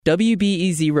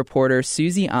WBEZ reporter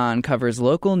Susie covers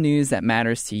local news that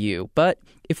matters to you. But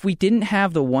if we didn't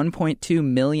have the $1.2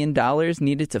 million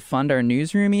needed to fund our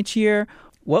newsroom each year,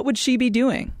 what would she be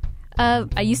doing?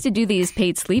 I used to do these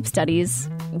paid sleep studies.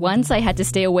 Once I had to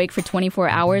stay awake for 24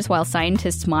 hours while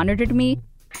scientists monitored me.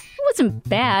 It wasn't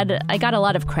bad. I got a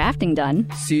lot of crafting done.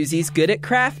 Susie's good at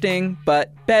crafting,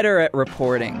 but better at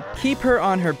reporting. Keep her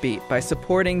on her beat by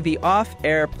supporting the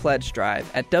Off-Air Pledge Drive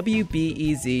at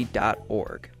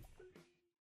WBEZ.org.